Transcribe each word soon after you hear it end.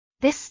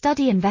This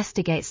study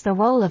investigates the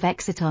role of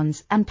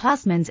excitons and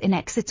plasmons in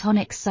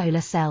excitonic solar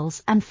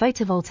cells and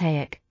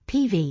photovoltaic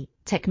 (PV)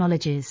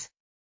 technologies.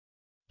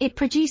 It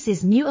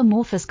produces new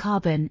amorphous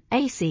carbon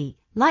 (AC)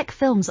 like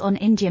films on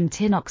indium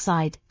tin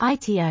oxide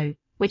 (ITO),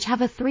 which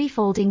have a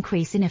threefold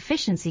increase in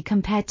efficiency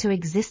compared to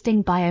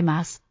existing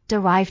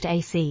biomass-derived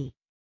AC.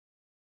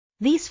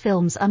 These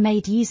films are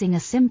made using a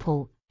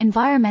simple,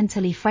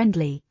 environmentally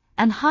friendly,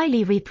 and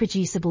highly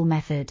reproducible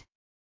method.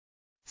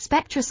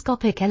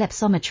 Spectroscopic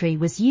ellipsometry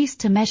was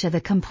used to measure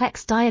the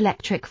complex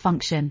dielectric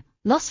function,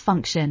 loss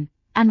function,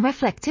 and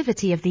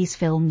reflectivity of these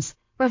films,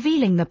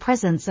 revealing the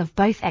presence of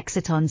both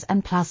excitons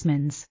and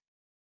plasmons.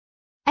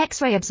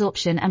 X-ray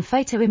absorption and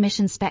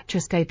photoemission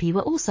spectroscopy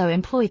were also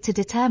employed to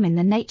determine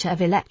the nature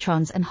of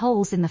electrons and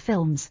holes in the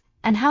films,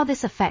 and how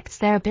this affects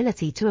their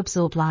ability to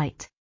absorb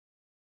light.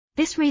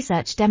 This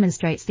research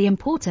demonstrates the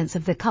importance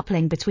of the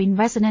coupling between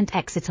resonant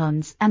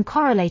excitons and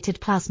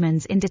correlated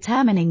plasmons in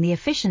determining the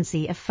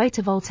efficiency of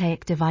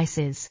photovoltaic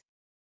devices.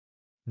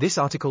 This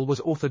article was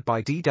authored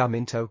by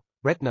Darminto,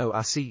 Retno,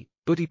 Asih,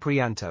 Budhi,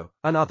 Priyanto,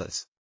 and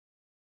others.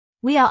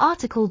 We are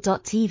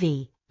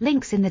article.tv,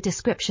 links in the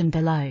description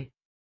below.